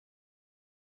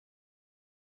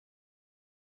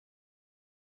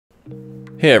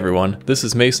Hey everyone, this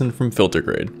is Mason from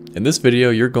FilterGrade. In this video,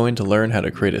 you're going to learn how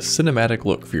to create a cinematic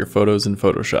look for your photos in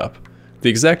Photoshop. The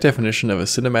exact definition of a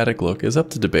cinematic look is up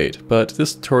to debate, but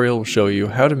this tutorial will show you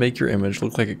how to make your image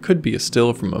look like it could be a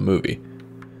still from a movie.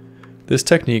 This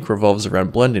technique revolves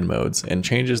around blending modes and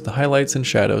changes the highlights and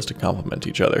shadows to complement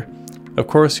each other. Of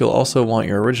course, you'll also want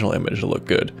your original image to look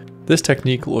good. This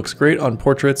technique looks great on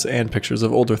portraits and pictures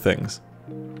of older things.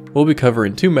 We'll be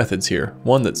covering two methods here,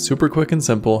 one that's super quick and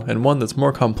simple, and one that's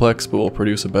more complex but will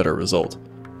produce a better result.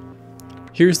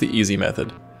 Here's the easy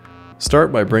method.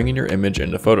 Start by bringing your image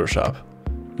into Photoshop.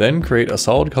 Then create a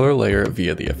solid color layer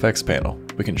via the effects panel.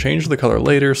 We can change the color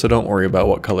later, so don't worry about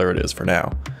what color it is for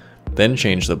now. Then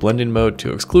change the blending mode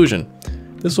to exclusion.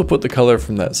 This will put the color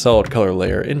from that solid color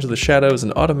layer into the shadows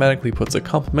and automatically puts a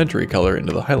complementary color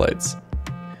into the highlights.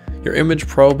 Your image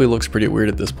probably looks pretty weird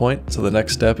at this point, so the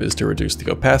next step is to reduce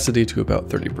the opacity to about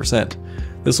 30%.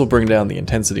 This will bring down the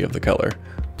intensity of the color.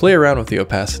 Play around with the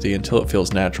opacity until it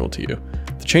feels natural to you.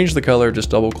 To change the color,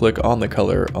 just double click on the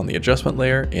color on the adjustment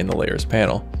layer in the layers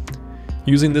panel.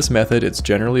 Using this method, it's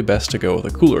generally best to go with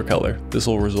a cooler color. This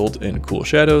will result in cool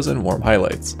shadows and warm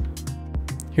highlights.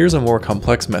 Here's a more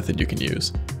complex method you can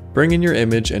use. Bring in your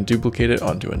image and duplicate it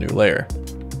onto a new layer.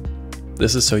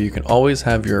 This is so you can always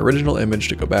have your original image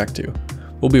to go back to.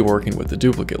 We'll be working with the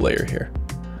duplicate layer here.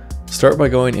 Start by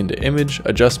going into Image,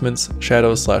 Adjustments,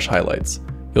 Shadows/Highlights.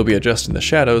 You'll be adjusting the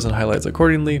shadows and highlights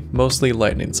accordingly, mostly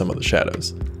lightening some of the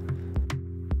shadows.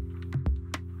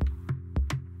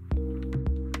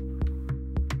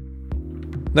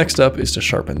 Next up is to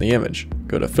sharpen the image.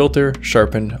 Go to Filter,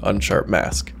 Sharpen, Unsharp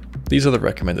Mask. These are the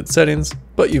recommended settings,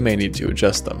 but you may need to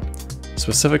adjust them.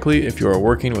 Specifically, if you are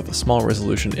working with a small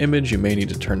resolution image, you may need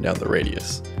to turn down the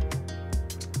radius.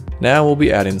 Now we'll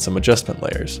be adding some adjustment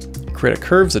layers. Create a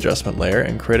curves adjustment layer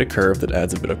and create a curve that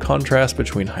adds a bit of contrast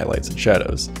between highlights and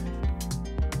shadows.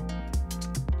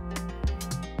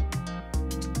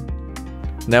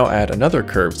 Now add another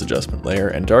curves adjustment layer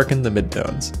and darken the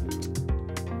midtones.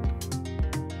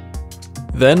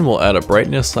 Then we'll add a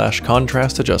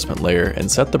brightness/contrast adjustment layer and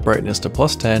set the brightness to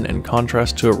 +10 and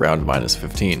contrast to around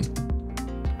 -15.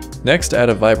 Next, add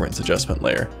a vibrance adjustment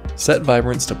layer. Set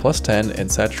vibrance to +10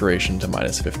 and saturation to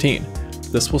 -15.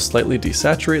 This will slightly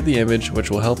desaturate the image,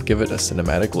 which will help give it a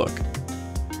cinematic look.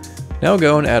 Now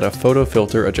go and add a photo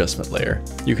filter adjustment layer.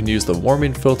 You can use the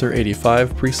warming filter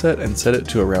 85 preset and set it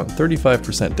to around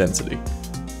 35% density.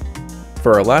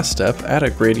 For our last step, add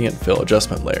a gradient fill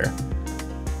adjustment layer.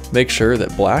 Make sure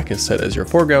that black is set as your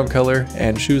foreground color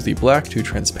and choose the black to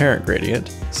transparent gradient,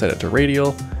 set it to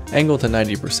radial, angle to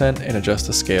 90% and adjust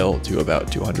the scale to about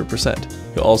 200%.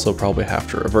 You'll also probably have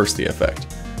to reverse the effect.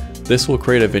 This will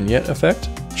create a vignette effect,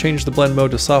 change the blend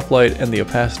mode to soft light and the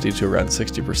opacity to around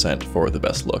 60% for the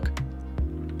best look.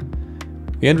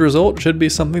 The end result should be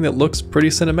something that looks pretty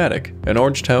cinematic, an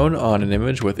orange tone on an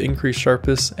image with increased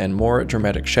sharpness and more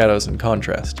dramatic shadows and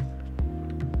contrast.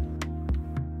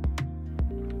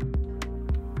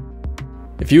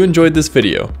 If you enjoyed this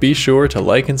video, be sure to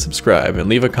like and subscribe and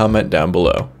leave a comment down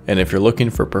below. And if you're looking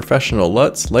for professional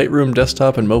LUTs, Lightroom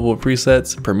desktop and mobile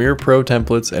presets, Premiere Pro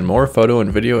templates, and more photo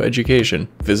and video education,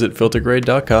 visit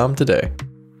FilterGrade.com today.